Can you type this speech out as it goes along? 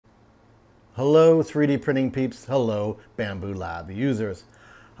Hello 3D printing peeps, hello Bamboo Lab users.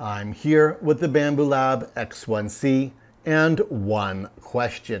 I'm here with the Bamboo Lab X1C and one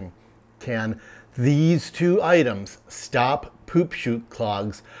question. Can these two items stop poop chute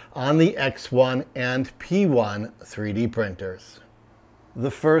clogs on the X1 and P1 3D printers?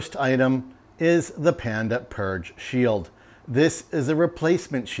 The first item is the Panda Purge Shield. This is a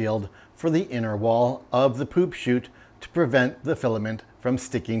replacement shield for the inner wall of the poop chute to prevent the filament from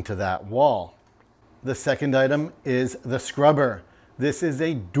sticking to that wall. The second item is the scrubber. This is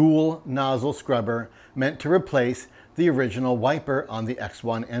a dual nozzle scrubber meant to replace the original wiper on the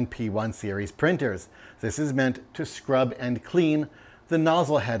X1 and P1 series printers. This is meant to scrub and clean the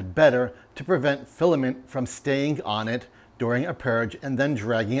nozzle head better to prevent filament from staying on it during a purge and then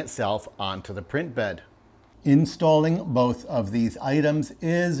dragging itself onto the print bed. Installing both of these items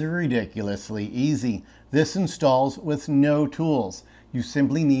is ridiculously easy. This installs with no tools. You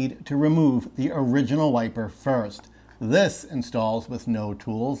simply need to remove the original wiper first. This installs with no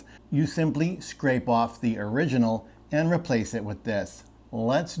tools. You simply scrape off the original and replace it with this.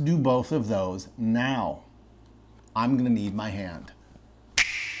 Let's do both of those now. I'm going to need my hand.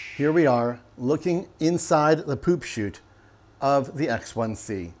 Here we are looking inside the poop chute of the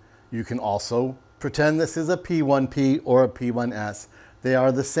X1C. You can also pretend this is a P1P or a P1S. They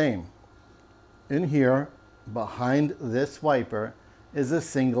are the same. In here, behind this wiper, is a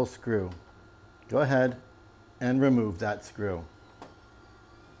single screw. Go ahead and remove that screw.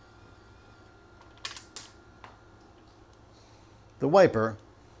 The wiper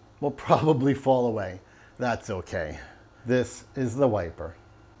will probably fall away. That's okay. This is the wiper.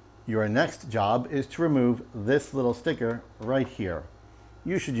 Your next job is to remove this little sticker right here.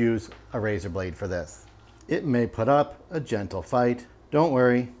 You should use a razor blade for this. It may put up a gentle fight. Don't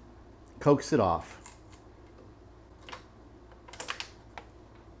worry, coax it off.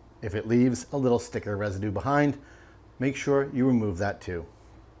 If it leaves a little sticker residue behind, make sure you remove that too.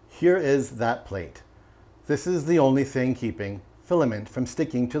 Here is that plate. This is the only thing keeping filament from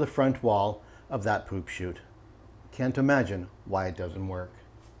sticking to the front wall of that poop chute. Can't imagine why it doesn't work.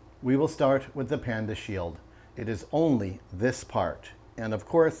 We will start with the Panda Shield. It is only this part. And of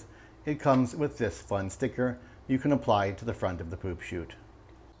course, it comes with this fun sticker you can apply to the front of the poop chute.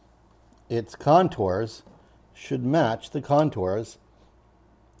 Its contours should match the contours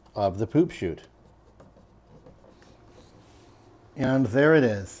of the poop chute. And there it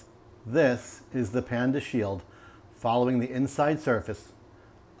is. This is the Panda Shield following the inside surface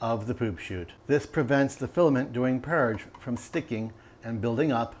of the poop chute. This prevents the filament during purge from sticking and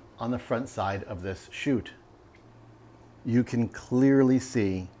building up on the front side of this chute. You can clearly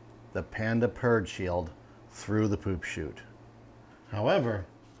see the Panda Purge Shield through the poop chute. However,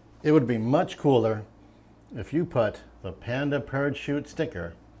 it would be much cooler if you put the Panda Purge Chute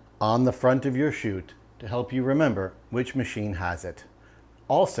sticker on the front of your chute to help you remember which machine has it.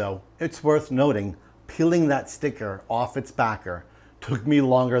 Also, it's worth noting, peeling that sticker off its backer took me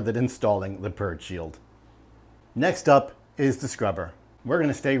longer than installing the Purge Shield. Next up is the scrubber. We're going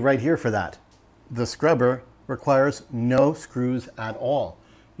to stay right here for that. The scrubber requires no screws at all.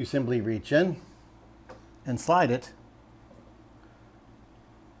 You simply reach in and slide it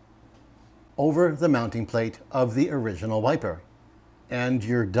over the mounting plate of the original wiper. And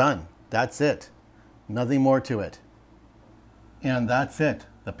you're done. That's it. Nothing more to it. And that's it.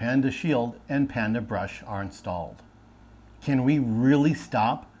 The Panda Shield and Panda Brush are installed. Can we really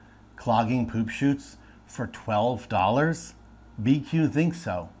stop clogging poop chutes for $12? BiQu thinks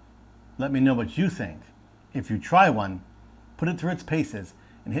so. Let me know what you think. If you try one, put it through its paces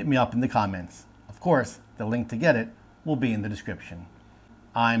and hit me up in the comments. Of course, the link to get it will be in the description.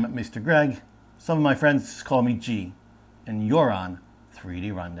 I'm Mr. Greg. Some of my friends just call me G, and you're on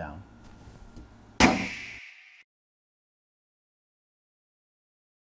 3D Rundown.